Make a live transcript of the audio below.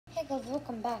guys,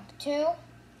 welcome back to...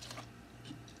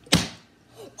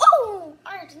 Oh!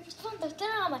 Alright, it's fun to turn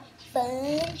on my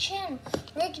fun channel.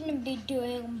 We're gonna be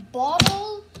doing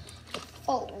bottle...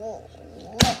 We're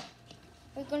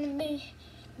gonna be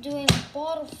doing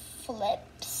bottle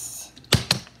flips.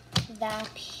 That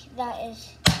is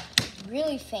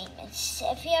really famous.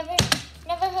 If you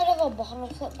never heard of a bottle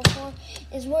flip before,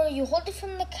 is where you hold it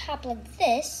from the cap like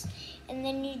this, and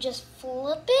then you just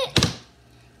flip it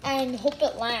and hope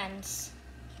it lands.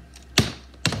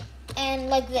 And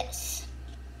like this.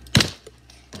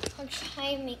 I'll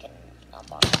try making a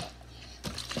bottle flip.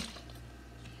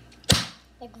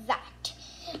 Like that.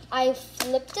 I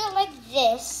flipped it like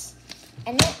this,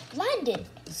 and it landed.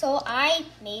 So I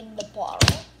made the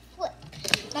bottle flip.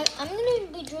 Now I'm gonna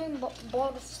be doing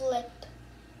bottle flip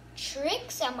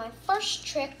tricks. And my first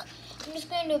trick, I'm just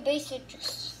gonna do a basic,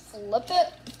 just flip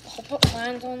it, hope it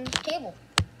lands on the table.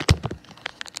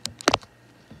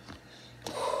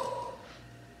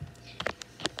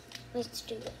 Let's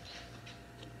do it.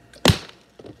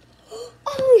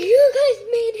 Oh, you guys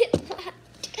made it land.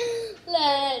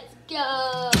 Let's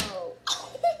go.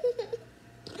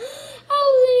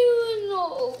 I didn't even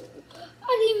know. I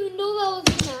didn't even know that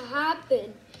was gonna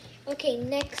happen. Okay,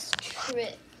 next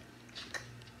trick.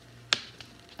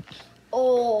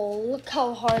 Oh, look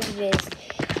how hard it is.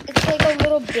 It's like a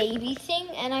little baby thing,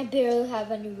 and I barely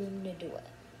have any room to do it.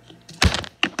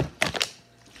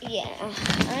 Yeah,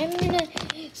 I'm gonna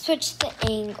switch the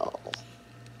angle.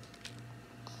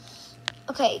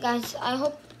 Okay, guys, I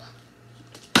hope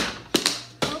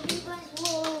you guys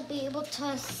will be able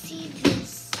to see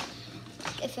this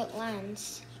if it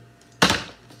lands.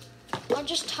 I'll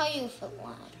just tell you if it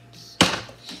lands.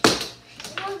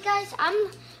 You know, guys, I'm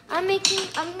gonna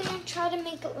try to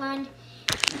make it land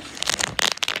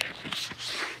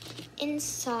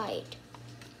inside.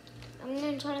 I'm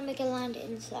gonna try to make it land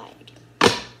inside.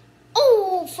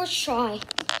 Oh, first try.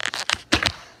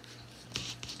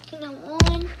 Okay, now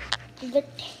on the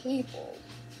table.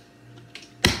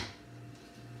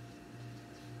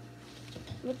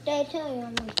 What did I tell you?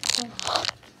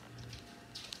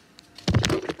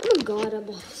 Oh my god, I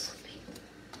bought something.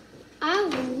 I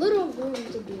have little room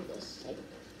to do this. Like,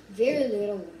 very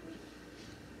little room.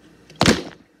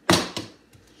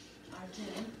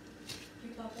 Arjun,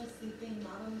 your papa's sleeping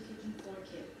not on the kitchen floor,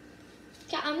 kid.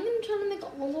 Yeah, I'm gonna try to make it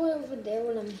all the way over there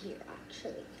when I'm here,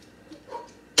 actually.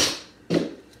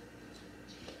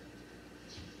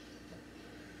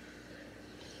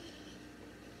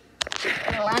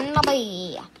 Land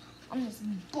on this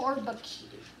barbecue.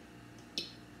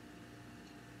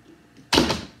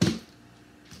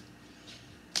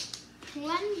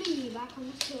 Land B back on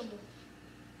the table,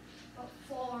 but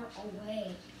far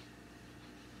away.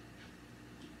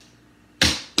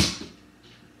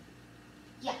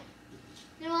 Yeah.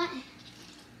 You know what?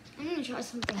 I'm gonna try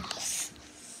something else.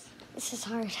 This is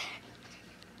hard.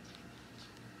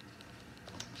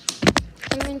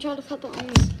 I'm gonna try to flip it on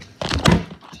this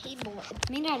table. It's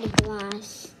made out of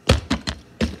glass,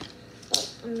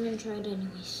 but I'm gonna try it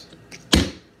anyways.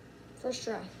 First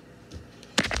try.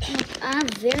 I'm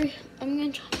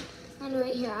gonna try on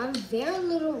right here. I have very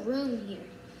little room here.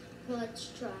 Let's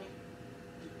try.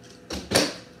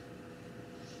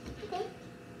 Okay.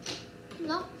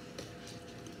 No.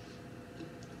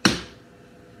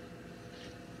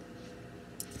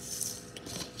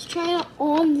 Let's try it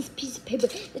on this piece of paper.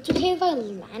 It's okay if I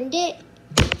land it.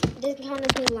 It doesn't count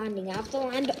as me landing. I have to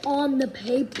land on the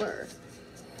paper.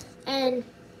 And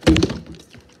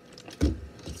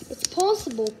it's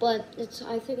possible, but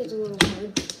I think it's a little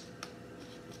hard.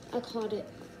 I caught it.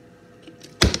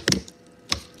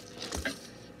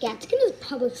 Yeah, it's gonna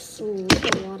probably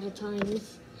slip a lot of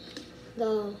times.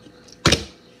 The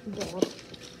ball.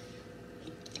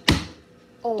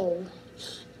 Oh,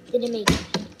 didn't make it.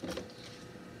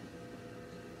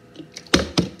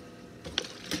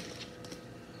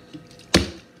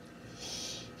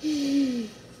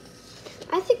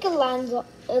 I think it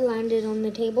landed on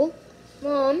the table.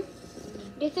 Mom,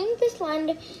 do you think this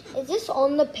is this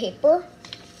on the paper?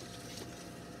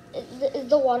 Is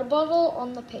the water bottle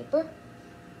on the paper?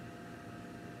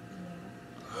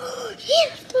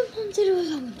 Yes, my mom said it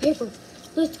was on the paper.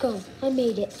 Let's go. I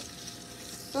made it.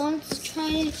 Now let's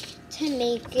try to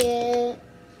make it.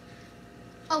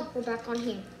 Oh, we're back on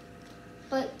here.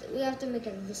 But we have to make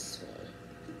it this way.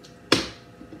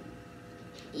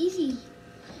 Easy.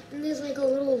 And there's like a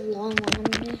little long one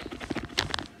in here.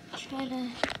 Try to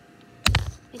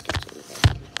make it so you guys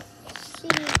can see.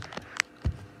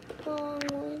 Long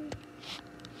one.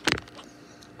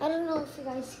 I don't know if you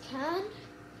guys can.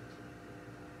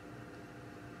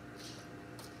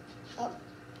 Oh.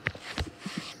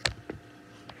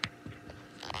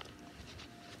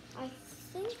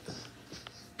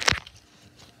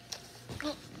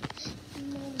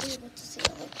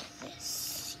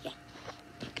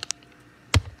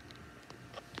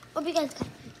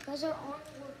 guys are on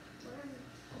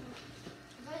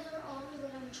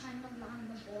what I'm trying to line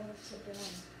the ball to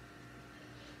doing.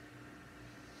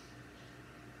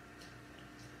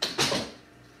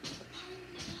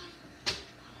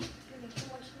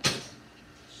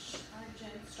 Alright,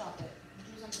 Jen, stop it.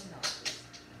 Do something else, please.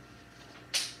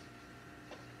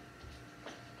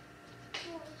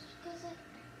 Oh, it's because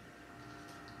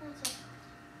one second.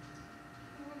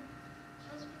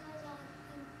 That's because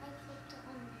I flipped it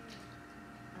on here.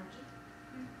 Archie?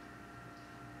 Hmm.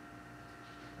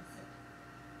 That's it.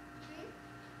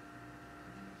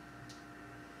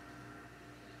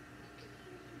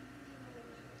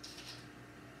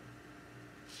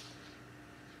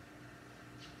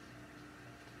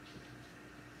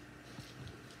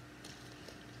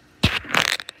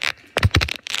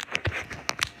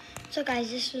 So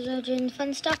guys, this was all doing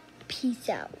fun stuff. Peace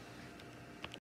out.